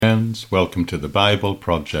Friends, welcome to the Bible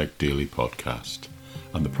Project Daily Podcast.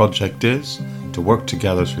 And the project is to work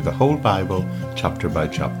together through the whole Bible, chapter by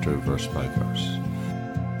chapter, verse by verse.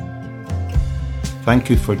 Thank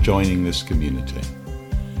you for joining this community.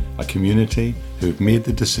 A community who have made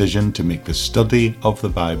the decision to make the study of the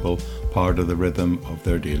Bible part of the rhythm of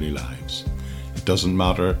their daily lives. It doesn't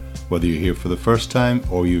matter whether you're here for the first time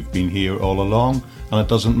or you've been here all along, and it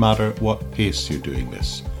doesn't matter what pace you're doing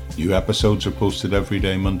this. New episodes are posted every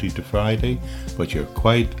day, Monday to Friday, but you're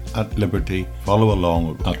quite at liberty. Follow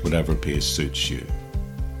along at whatever pace suits you.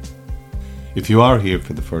 If you are here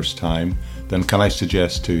for the first time, then can I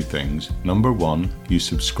suggest two things? Number one, you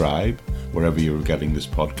subscribe wherever you're getting this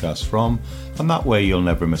podcast from, and that way you'll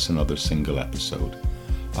never miss another single episode.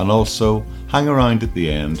 And also, hang around at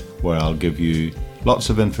the end where I'll give you lots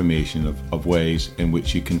of information of ways in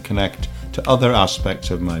which you can connect to other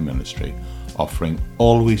aspects of my ministry, offering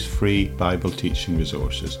always free Bible teaching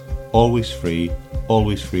resources, always free,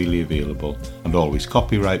 always freely available, and always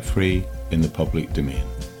copyright free in the public domain.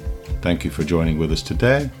 Thank you for joining with us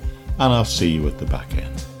today, and I'll see you at the back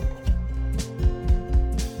end.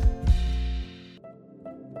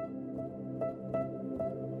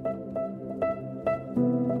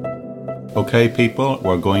 Okay, people,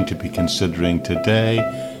 we're going to be considering today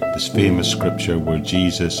this famous scripture where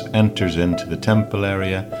Jesus enters into the temple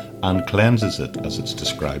area and cleanses it as it's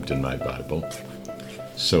described in my Bible.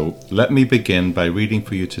 So let me begin by reading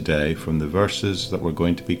for you today from the verses that we're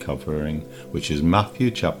going to be covering, which is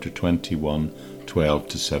Matthew chapter 21, 12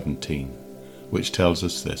 to 17, which tells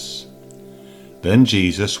us this. Then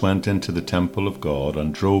Jesus went into the temple of God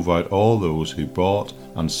and drove out all those who bought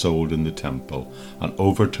and sold in the temple, and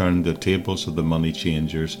overturned the tables of the money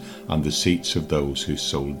changers and the seats of those who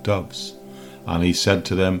sold doves. And he said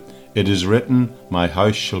to them, It is written, My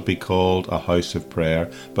house shall be called a house of prayer,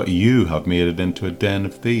 but you have made it into a den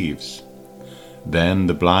of thieves. Then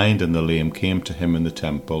the blind and the lame came to him in the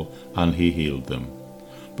temple, and he healed them.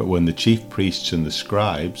 But when the chief priests and the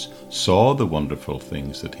scribes saw the wonderful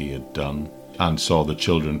things that he had done, and saw the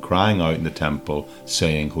children crying out in the temple,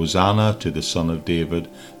 saying, Hosanna to the Son of David,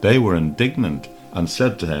 they were indignant, and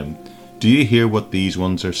said to him, Do you hear what these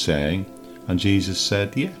ones are saying? And Jesus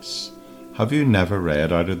said, Yes. Have you never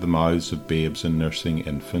read, Out of the mouths of babes and nursing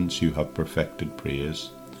infants you have perfected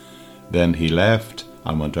praise? Then he left,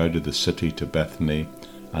 and went out of the city to Bethany,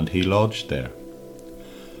 and he lodged there.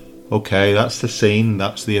 Okay, that's the scene,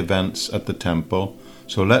 that's the events at the temple.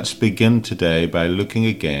 So let's begin today by looking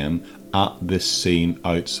again at this scene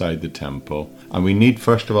outside the temple. And we need,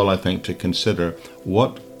 first of all, I think, to consider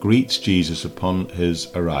what greets Jesus upon his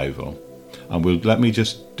arrival. And let me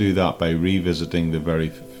just do that by revisiting the very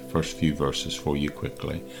first few verses for you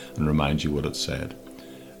quickly and remind you what it said.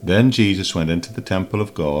 Then Jesus went into the temple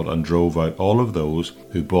of God and drove out all of those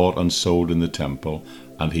who bought and sold in the temple,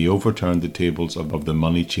 and he overturned the tables of the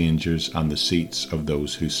money changers and the seats of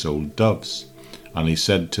those who sold doves. And he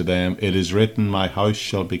said to them, It is written, My house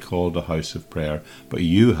shall be called a house of prayer, but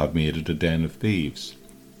you have made it a den of thieves.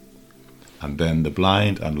 And then the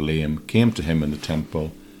blind and lame came to him in the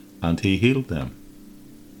temple, and he healed them.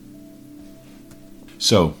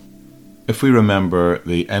 So, if we remember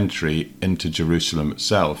the entry into Jerusalem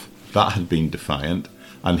itself, that had been defiant,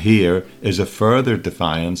 and here is a further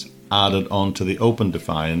defiance added on to the open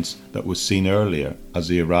defiance that was seen earlier as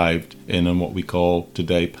he arrived in on what we call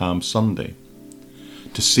today Palm Sunday.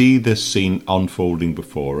 To see this scene unfolding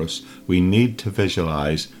before us, we need to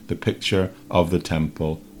visualize the picture of the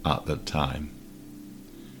temple at that time.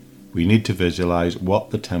 We need to visualize what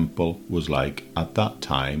the temple was like at that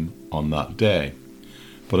time on that day.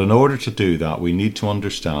 But in order to do that, we need to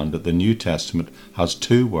understand that the New Testament has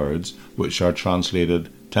two words which are translated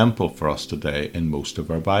temple for us today in most of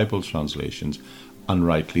our Bible translations, and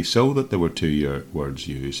rightly so that there were two words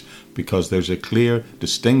used, because there's a clear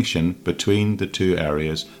distinction between the two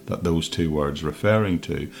areas that those two words referring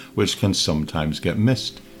to, which can sometimes get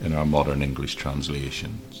missed in our modern English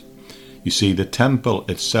translations. You see, the temple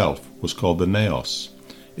itself was called the Naos.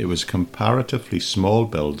 It was a comparatively small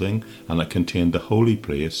building, and it contained the holy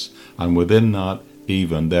place, and within that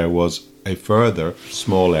even there was a further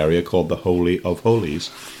small area called the Holy of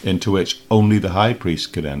Holies, into which only the high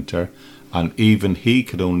priest could enter, and even he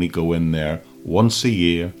could only go in there once a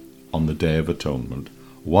year on the Day of Atonement.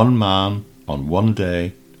 One man on one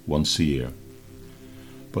day, once a year.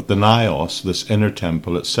 But the Naos, this inner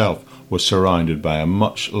temple itself, was surrounded by a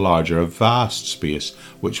much larger, a vast space,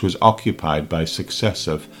 which was occupied by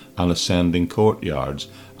successive and ascending courtyards,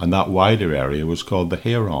 and that wider area was called the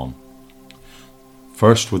Hieron.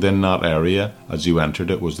 First within that area, as you entered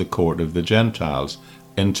it, was the court of the Gentiles,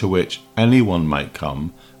 into which anyone might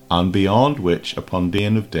come and beyond which, upon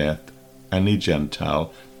pain of death, any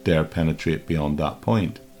Gentile dare penetrate beyond that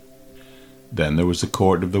point. Then there was the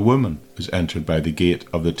court of the woman, who was entered by the gate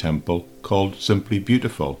of the temple, called simply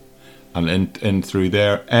Beautiful, and in through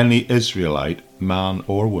there any Israelite, man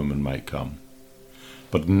or woman, might come.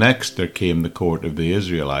 But next there came the court of the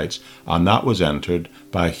Israelites, and that was entered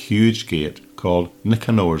by a huge gate called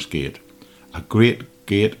Nicanor's gate, a great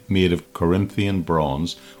gate made of Corinthian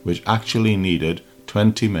bronze, which actually needed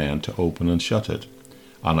 20 men to open and shut it.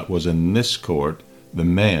 And it was in this court the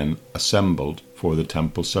men assembled for the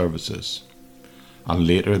temple services. And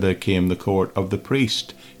later there came the court of the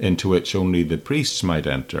priest, into which only the priests might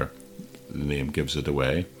enter. The name gives it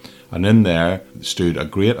away. And in there stood a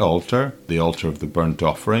great altar, the altar of the burnt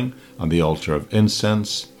offering, and the altar of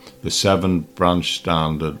incense, the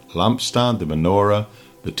 7-branch-standard lampstand, the menorah,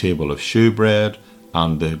 the table of shewbread,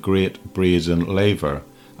 and the great brazen laver.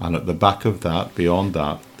 And at the back of that, beyond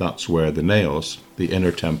that, that's where the naos, the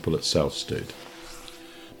inner temple itself, stood.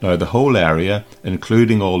 Now the whole area,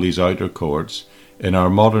 including all these outer courts, in our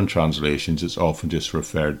modern translations it's often just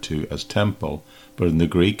referred to as temple, but in the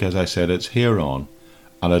Greek, as I said, it's hieron,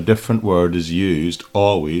 and a different word is used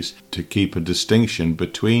always to keep a distinction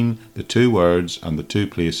between the two words and the two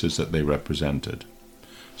places that they represented.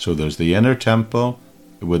 So there's the inner temple,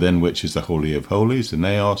 within which is the Holy of Holies, the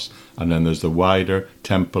naos, and then there's the wider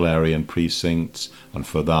temple area and precincts, and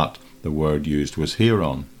for that the word used was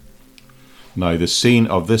hieron. Now the scene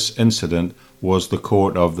of this incident was the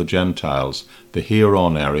court of the Gentiles, the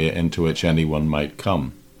hieron area into which anyone might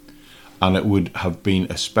come. And it would have been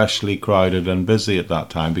especially crowded and busy at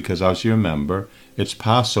that time because, as you remember, it's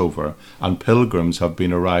Passover and pilgrims have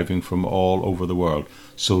been arriving from all over the world.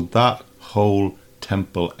 So that whole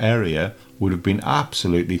temple area would have been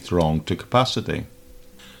absolutely thronged to capacity.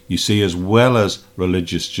 You see, as well as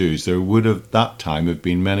religious Jews, there would have that time have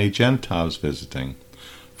been many Gentiles visiting.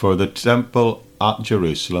 For the temple at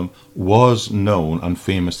Jerusalem was known and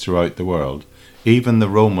famous throughout the world. Even the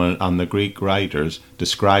Roman and the Greek writers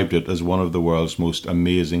described it as one of the world's most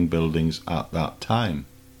amazing buildings at that time.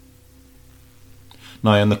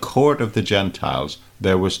 Now, in the court of the Gentiles,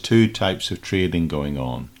 there was two types of trading going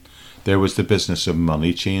on. There was the business of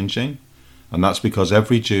money changing, and that's because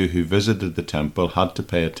every Jew who visited the temple had to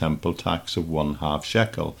pay a temple tax of 1/2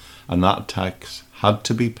 shekel, and that tax had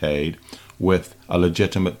to be paid with a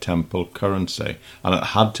legitimate temple currency, and it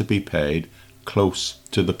had to be paid close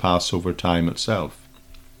to the Passover time itself.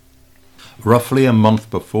 Roughly a month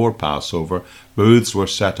before Passover, booths were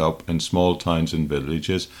set up in small towns and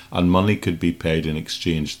villages, and money could be paid in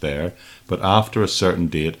exchange there, but after a certain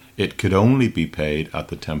date it could only be paid at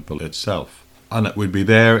the temple itself. And it would be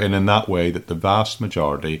there and in that way that the vast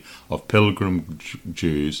majority of pilgrim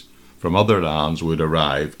Jews from other lands would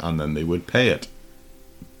arrive, and then they would pay it.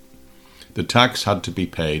 The tax had to be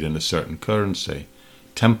paid in a certain currency.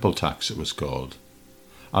 Temple tax it was called.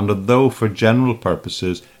 And although for general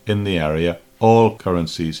purposes in the area all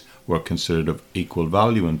currencies were considered of equal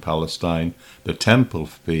value in Palestine, the temple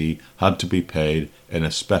fee had to be paid in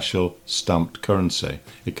a special stamped currency.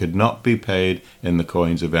 It could not be paid in the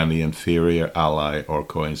coins of any inferior ally or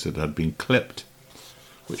coins that had been clipped,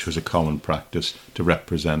 which was a common practice to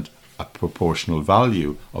represent a proportional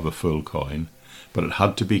value of a full coin, but it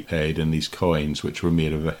had to be paid in these coins which were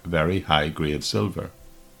made of a very high-grade silver.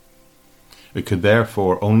 It could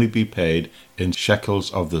therefore only be paid in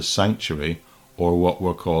shekels of the sanctuary, or what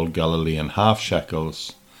were called Galilean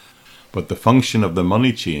half-shekels. But the function of the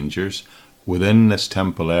money changers within this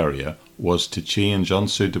temple area was to change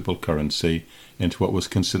unsuitable currency into what was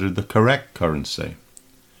considered the correct currency.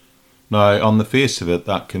 Now, on the face of it,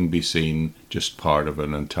 that can be seen just part of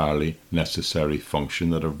an entirely necessary function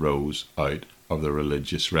that arose out of the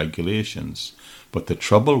religious regulations. But the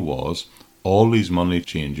trouble was, all these money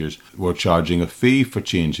changers were charging a fee for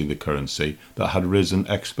changing the currency that had risen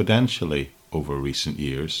exponentially over recent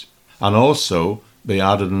years. And also, they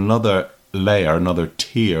added another layer, another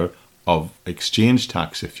tier of exchange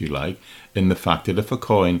tax, if you like, in the fact that if a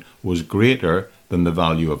coin was greater than the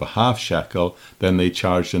value of a half shekel, then they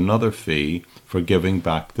charged another fee for giving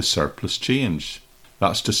back the surplus change.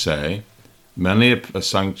 That's to say, many a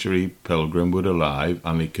sanctuary pilgrim would arrive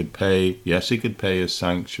and he could pay his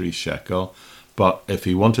sanctuary shekel, but if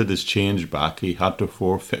he wanted his change back, he had to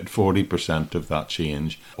forfeit 40% of that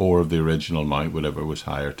change or of the original amount, whatever was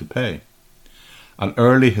higher to pay. And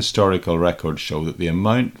early historical records show that the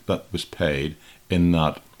amount that was paid in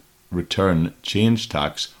that return change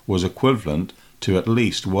tax was equivalent to at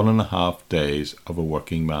least 1.5 days of a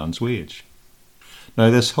working man's wage. Now,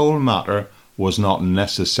 this whole matter was not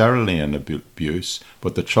necessarily an abuse,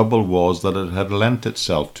 but the trouble was that it had lent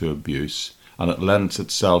itself to abuse, and it lent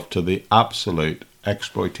itself to the absolute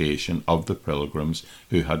exploitation of the pilgrims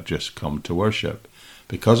who had just come to worship.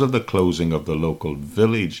 Because of the closing of the local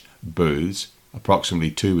village booths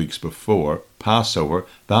approximately 2 weeks before Passover,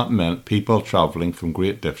 that meant people travelling from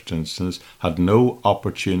great distances had no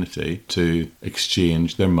opportunity to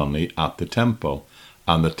exchange their money at the temple,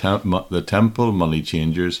 and the temple money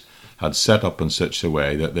changers had set up in such a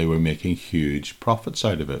way that they were making huge profits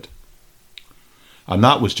out of it. And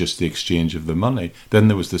that was just the exchange of the money. Then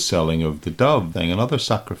there was the selling of the dove and other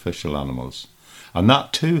sacrificial animals, and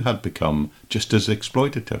that too had become just as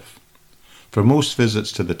exploitative. For most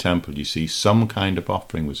visits to the temple, you see, some kind of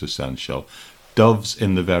offering was essential, doves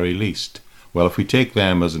in the very least. Well, if we take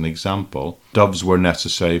them as an example, doves were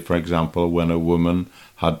necessary, for example, when a woman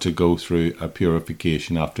had to go through a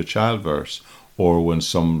purification after childbirth, or when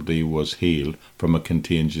somebody was healed from a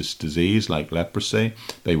contagious disease like leprosy.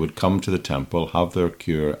 They would come to the temple, have their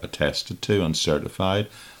cure attested to and certified,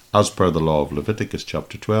 as per the law of Leviticus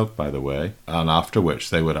chapter 12, by the way, and after which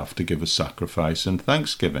they would have to give a sacrifice and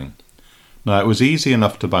thanksgiving. Now, it was easy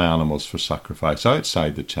enough to buy animals for sacrifice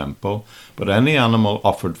outside the temple, but any animal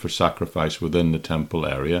offered for sacrifice within the temple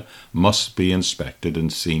area must be inspected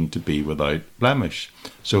and seen to be without blemish.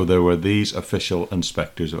 So there were these official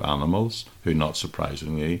inspectors of animals, who, not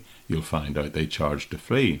surprisingly, you'll find out they charged a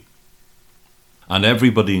fee. And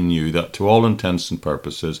everybody knew that, to all intents and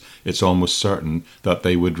purposes, it's almost certain that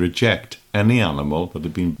they would reject any animal that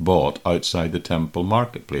had been bought outside the temple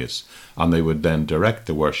marketplace, and they would then direct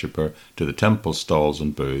the worshipper to the temple stalls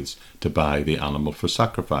and booths to buy the animal for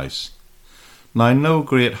sacrifice. Now, no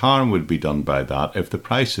great harm would be done by that if the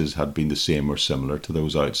prices had been the same or similar to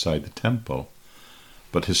those outside the temple.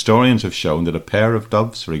 But historians have shown that a pair of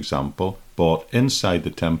doves, for example, bought inside the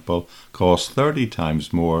temple cost 30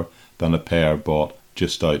 times more than a pair bought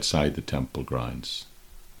just outside the temple grounds.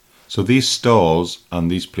 So these stalls and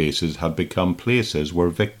these places had become places where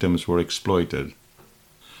victims were exploited.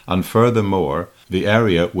 And furthermore, the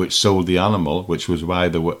area which sold the animal, which was by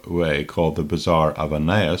the way called the Bazaar of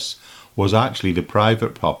Ananias, was actually the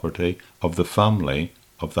private property of the family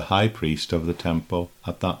of the high priest of the temple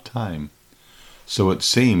at that time. So it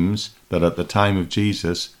seems that at the time of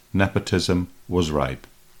Jesus, nepotism was ripe.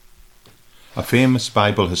 A famous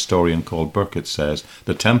Bible historian called Burkitt says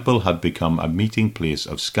the temple had become a meeting place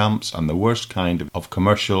of scamps and the worst kind of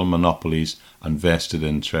commercial monopolies and vested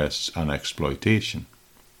interests and exploitation.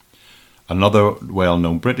 Another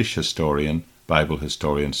well-known British historian, Bible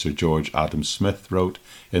historian Sir George Adam Smith, wrote,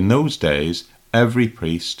 "In those days, every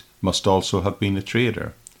priest must also have been a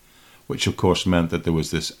trader," which of course meant that there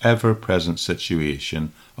was this ever-present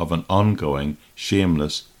situation of an ongoing,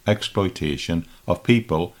 shameless exploitation of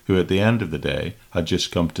people who at the end of the day had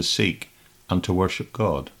just come to seek and to worship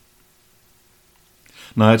God.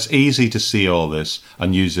 Now, it's easy to see all this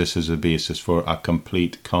and use this as a basis for a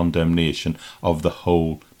complete condemnation of the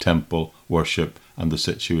whole temple worship and the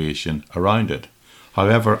situation around it.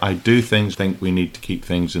 However, I do think we need to keep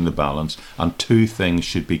things in the balance, and two things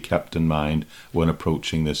should be kept in mind when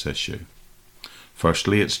approaching this issue.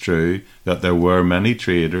 Firstly, it's true that there were many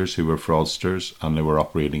traders who were fraudsters and they were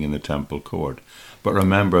operating in the temple court. But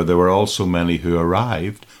remember, there were also many who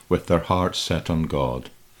arrived with their hearts set on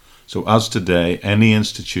God. So as today, any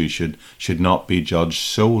institution should not be judged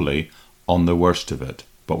solely on the worst of it,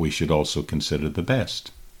 but we should also consider the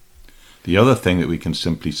best. The other thing that we can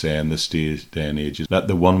simply say in this day and age is, let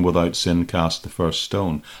the one without sin cast the first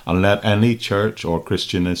stone, and let any church or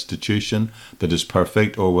Christian institution that is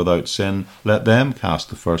perfect or without sin, let them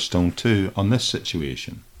cast the first stone too on this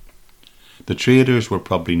situation. The traders were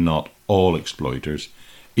probably not all exploiters.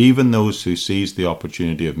 Even those who seized the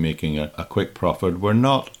opportunity of making a quick profit were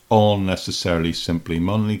not all necessarily simply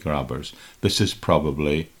money grabbers. This is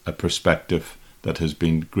probably a perspective that has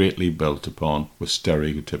been greatly built upon with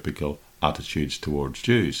stereotypical attitudes towards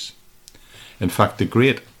Jews. In fact, the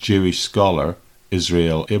great Jewish scholar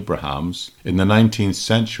Israel Abrahams in the 19th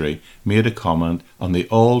century made a comment on the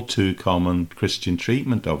all too common Christian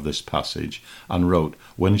treatment of this passage and wrote,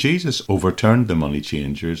 "When Jesus overturned the money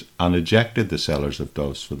changers and ejected the sellers of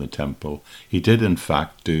doves from the temple, he did in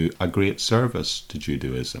fact do a great service to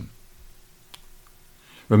Judaism."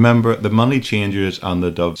 Remember, the money changers and the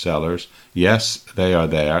dove sellers, yes, they are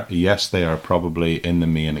there. Yes, they are probably in the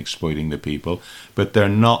main exploiting the people, but they're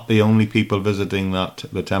not the only people visiting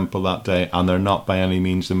the temple that day, and they're not by any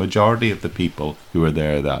means the majority of the people who are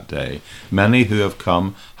there that day. Many who have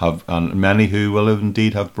come and many who will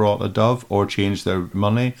indeed have brought a dove or changed their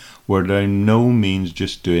money, were by no means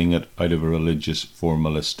just doing it out of a religious,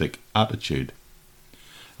 formalistic attitude.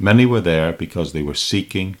 Many were there because they were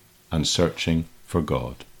seeking and searching for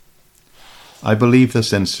God. I believe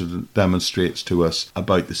this incident demonstrates to us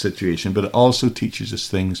about the situation, but it also teaches us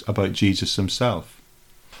things about Jesus himself.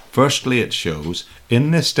 Firstly, it shows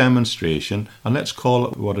in this demonstration, and let's call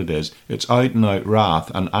it what it is, it's out and out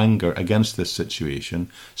wrath and anger against this situation.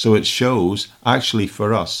 So it shows, actually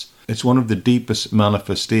for us, it's one of the deepest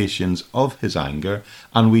manifestations of his anger,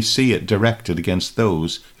 and we see it directed against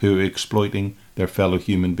those who are exploiting their fellow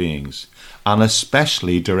human beings, and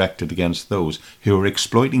especially directed against those who are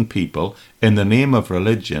exploiting people in the name of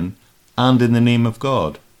religion and in the name of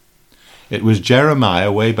God. It was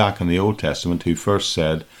Jeremiah way back in the Old Testament who first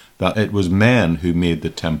said that it was men who made the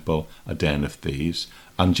temple a den of thieves,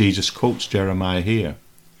 and Jesus quotes Jeremiah here.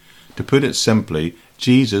 To put it simply,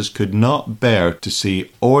 Jesus could not bear to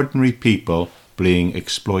see ordinary people being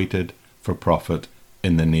exploited for profit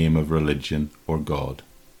in the name of religion or God.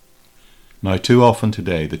 Now, too often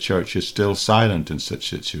today, the church is still silent in such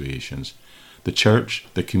situations. The church,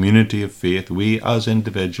 the community of faith, we as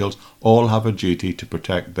individuals all have a duty to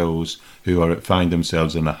protect those who find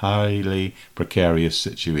themselves in a highly precarious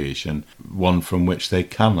situation, one from which they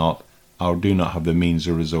cannot or do not have the means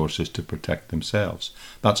or resources to protect themselves.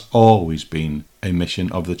 That's always been a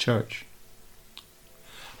mission of the church.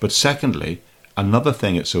 But secondly, another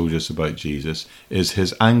thing it shows us about Jesus is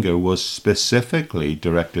his anger was specifically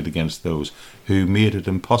directed against those who made it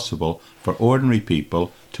impossible for ordinary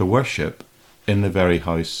people to worship in the very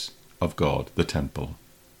house of God, the temple.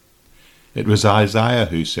 It was Isaiah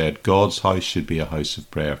who said God's house should be a house of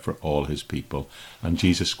prayer for all his people, and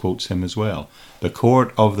Jesus quotes him as well. The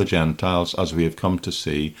court of the Gentiles, as we have come to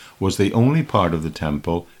see, was the only part of the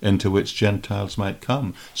temple into which Gentiles might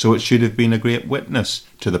come, so it should have been a great witness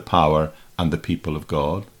to the power and the people of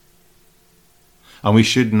God. And we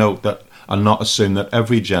should note that and not assume that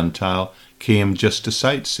every Gentile came just to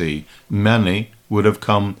sightsee. Many would have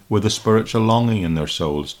come with a spiritual longing in their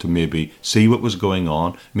souls to maybe see what was going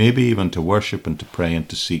on, maybe even to worship and to pray and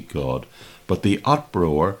to seek God. But the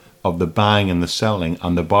uproar of the buying and the selling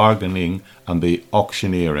and the bargaining and the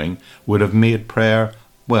auctioneering would have made prayer,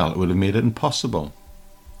 well, it would have made it impossible.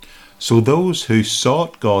 So those who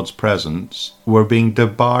sought God's presence were being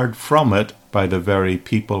debarred from it by the very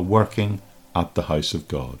people working at the house of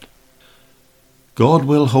God. God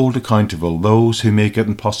will hold accountable those who make it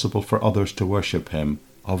impossible for others to worship him.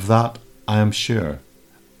 Of that I am sure.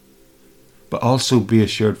 But also be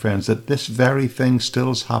assured, friends, that this very thing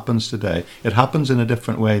still happens today. It happens in a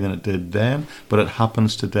different way than it did then, but it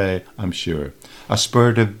happens today, I'm sure. A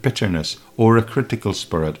spirit of bitterness, or a critical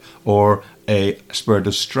spirit, or a spirit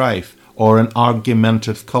of strife, or an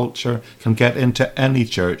argumentative culture can get into any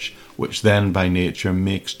church, which then by nature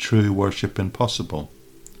makes true worship impossible.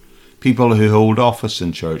 People who hold office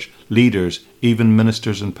in church, leaders, even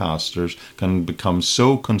ministers and pastors, can become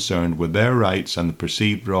so concerned with their rights and the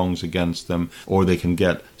perceived wrongs against them, or they can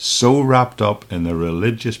get so wrapped up in the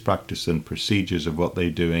religious practice and procedures of what they're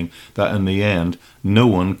doing, that in the end, no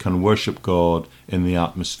one can worship God in the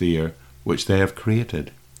atmosphere which they have created.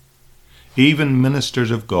 Even ministers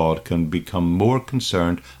of God can become more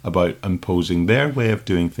concerned about imposing their way of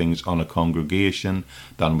doing things on a congregation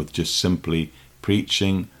than with just simply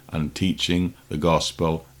preaching and teaching the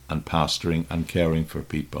gospel and pastoring and caring for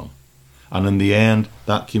people. And in the end,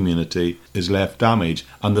 that community is left damaged,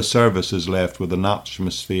 and the service is left with an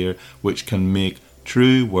atmosphere which can make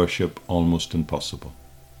true worship almost impossible.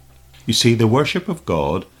 You see, the worship of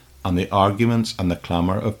God and the arguments and the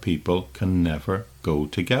clamour of people can never go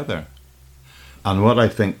together. And what I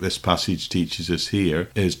think this passage teaches us here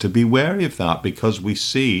is to be wary of that, because we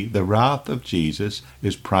see the wrath of Jesus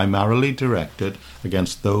is primarily directed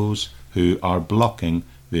against those who are blocking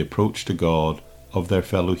the approach to God of their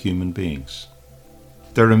fellow human beings.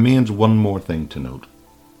 There remains one more thing to note.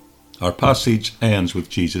 Our passage ends with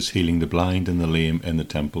Jesus healing the blind and the lame in the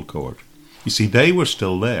temple court. You see, they were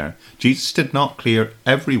still there. Jesus did not clear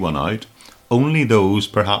everyone out. Only those,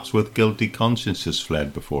 perhaps with guilty consciences,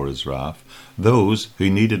 fled before his wrath. Those who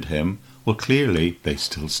needed him, well, clearly they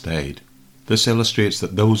still stayed. This illustrates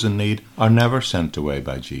that those in need are never sent away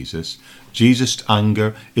by Jesus. Jesus'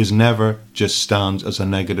 anger is never just stands as a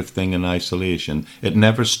negative thing in isolation. It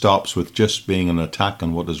never stops with just being an attack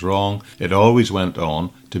on what is wrong. It always went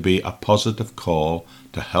on to be a positive call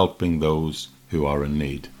to helping those who are in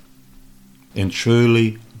need. In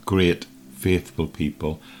truly great, faithful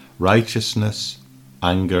people, righteousness,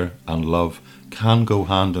 anger, and love can go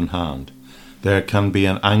hand in hand. There can be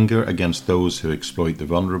an anger against those who exploit the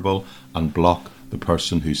vulnerable and block the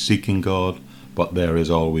person who's seeking God, but there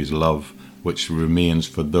is always love which remains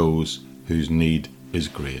for those whose need is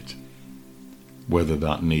great. whether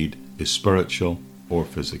that need is spiritual or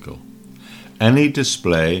physical. Any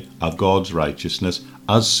display of God's righteousness,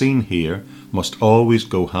 as seen here, must always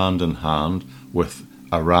go hand in hand with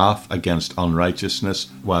a wrath against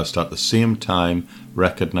unrighteousness, whilst at the same time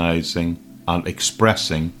recognizing and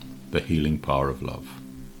expressing the healing power of love.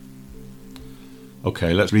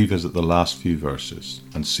 Okay, let's revisit the last few verses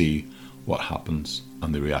and see what happens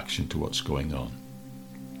and the reaction to what's going on.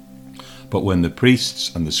 But when the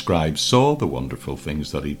priests and the scribes saw the wonderful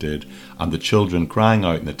things that he did, and the children crying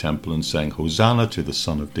out in the temple and saying, Hosanna to the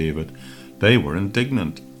Son of David, they were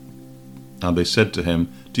indignant. And they said to him,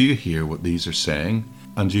 Do you hear what these are saying?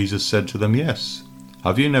 And Jesus said to them, Yes.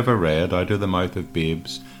 Have you never read, Out of the mouth of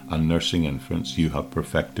babes and nursing infants you have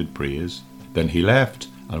perfected praise? Then he left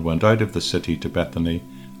and went out of the city to Bethany,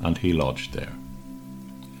 and he lodged there.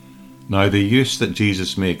 Now the use that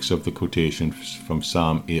Jesus makes of the quotation from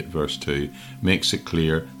Psalm 8 verse 2 makes it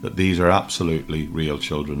clear that these are absolutely real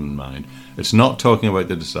children in mind. It's not talking about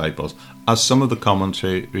the disciples, as some of the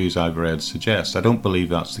commentaries I've read suggest. I don't believe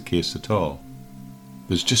that's the case at all.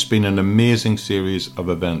 There's just been an amazing series of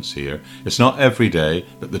events here. It's not every day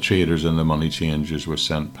that the traders and the money changers were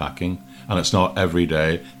sent packing, and it's not every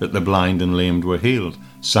day that the blind and lamed were healed,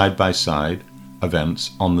 side by side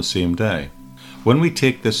events on the same day. When we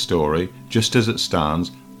take this story just as it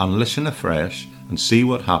stands and listen afresh and see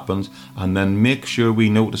what happens, and then make sure we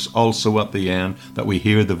notice also at the end that we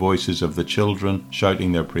hear the voices of the children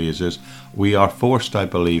shouting their praises, we are forced, I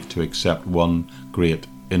believe, to accept one great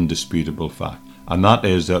indisputable fact, and that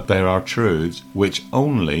is that there are truths which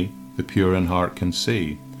only the pure in heart can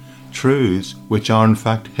see. Truths which are in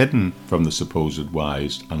fact hidden from the supposed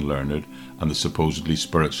wise and learned and the supposedly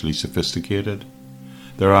spiritually sophisticated.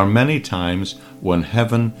 There are many times when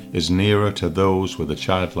heaven is nearer to those with a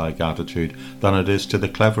childlike attitude than it is to the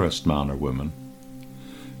cleverest man or woman.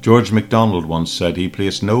 George MacDonald once said he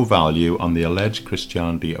placed no value on the alleged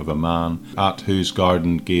Christianity of a man at whose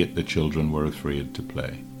garden gate the children were afraid to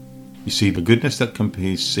play. You see, the goodness that can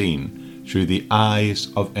be seen through the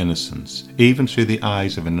eyes of innocence, even through the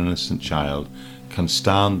eyes of an innocent child, can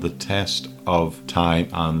stand the test of time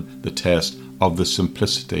and the test of the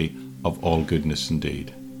simplicity of all goodness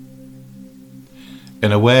indeed.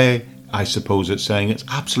 In a way, I suppose it's saying it's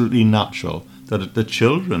absolutely natural that the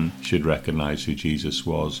children should recognize who Jesus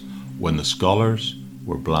was when the scholars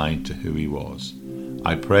were blind to who he was.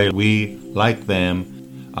 I pray we, like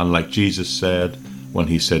them, and like Jesus said when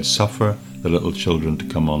he said, Suffer the little children to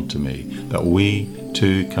come unto me, that we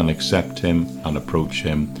too can accept him and approach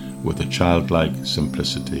him with a childlike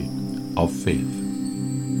simplicity of faith.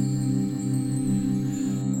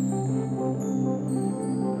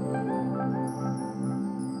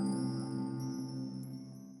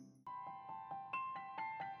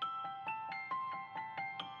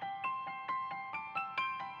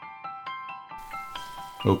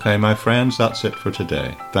 Okay, my friends, that's it for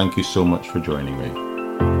today. Thank you so much for joining me.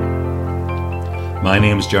 My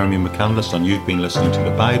name is Jeremy McCandless, and you've been listening to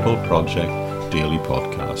the Bible Project Daily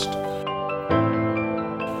Podcast.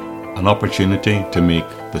 An opportunity to make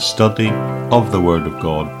the study of the Word of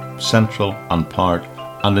God central and part,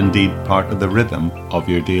 and indeed part of the rhythm of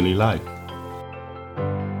your daily life.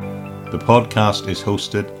 The podcast is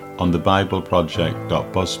hosted on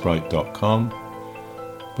thebibleproject.buzzsprout.com,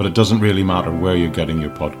 but it doesn't really matter where you're getting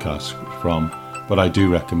your podcast from, but I do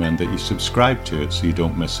recommend that you subscribe to it so you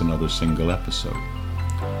don't miss another single episode.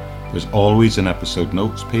 There's always an episode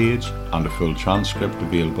notes page and a full transcript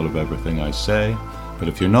available of everything I say, but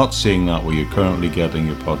if you're not seeing that where you're currently getting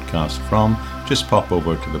your podcast from, just pop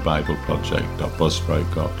over to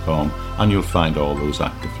thebibleproject.buzzsprout.com and you'll find all those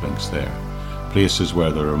active links there. Places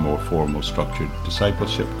where there are more formal structured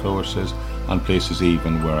discipleship courses, and places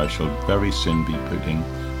even where I shall very soon be putting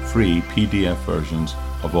free PDF versions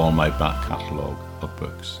of all my back catalogue of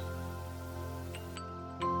books.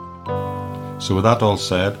 So with that all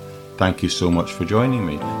said, thank you so much for joining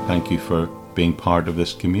me. Thank you for being part of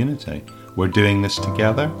this community. We're doing this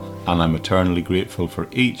together, and I'm eternally grateful for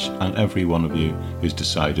each and every one of you who's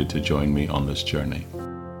decided to join me on this journey.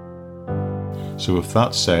 So with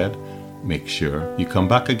that said, make sure you come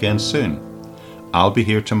back again soon. I'll be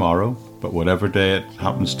here tomorrow, but whatever day it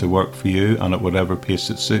happens to work for you and at whatever pace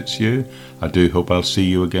it suits you, I do hope I'll see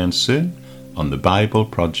you again soon on the Bible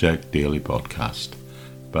Project Daily Podcast.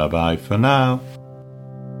 Bye-bye for now.